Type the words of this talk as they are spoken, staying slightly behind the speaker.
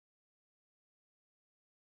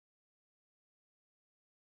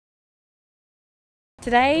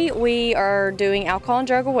Today we are doing alcohol and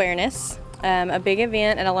drug awareness, a big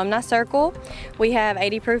event at Alumni Circle. We have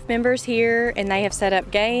 80 proof members here, and they have set up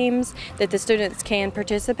games that the students can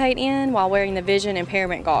participate in while wearing the vision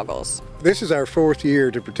impairment goggles. This is our 4th year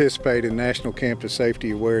to participate in National Campus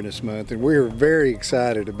Safety Awareness Month, and we are very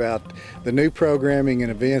excited about the new programming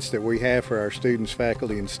and events that we have for our students,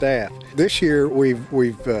 faculty, and staff. This year we've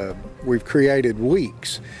created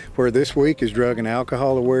weeks, where this week is Drug and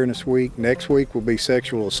Alcohol Awareness Week, next week will be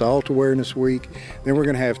Sexual Assault Awareness Week, then we're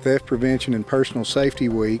going to have Theft Prevention and Personal Safety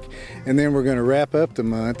Week, and then we're going to wrap up the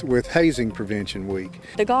month with Hazing Prevention Week.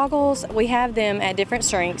 The goggles, we have them at different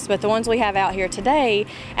strengths, but the ones we have out here today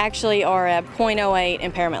actually are a 0.08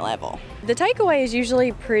 impairment level. The takeaway is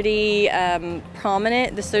usually pretty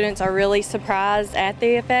prominent. The students are really surprised at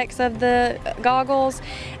the effects of the goggles,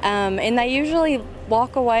 and they usually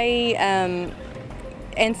walk away and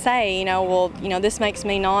say, well, this makes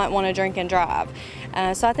me not want to drink and drive.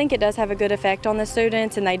 So I think it does have a good effect on the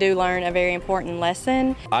students, and they do learn a very important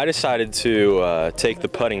lesson. I decided to take the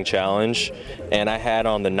putting challenge, and I had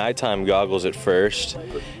on the nighttime goggles at first,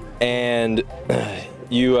 and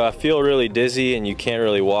you feel really dizzy and you can't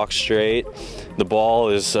really walk straight. The ball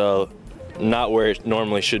is not where it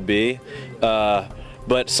normally should be,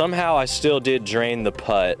 but somehow I still did drain the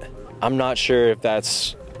putt. I'm not sure if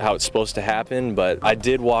that's how it's supposed to happen, but I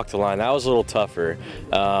did walk the line. That was a little tougher.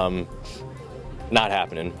 Not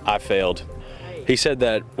happening. I failed. He said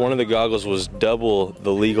that one of the goggles was double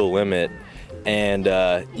the legal limit, and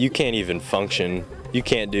you can't even function. You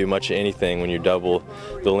can't do much of anything when you're double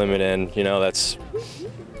the limit, and that's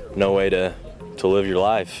no way to live your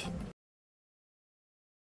life.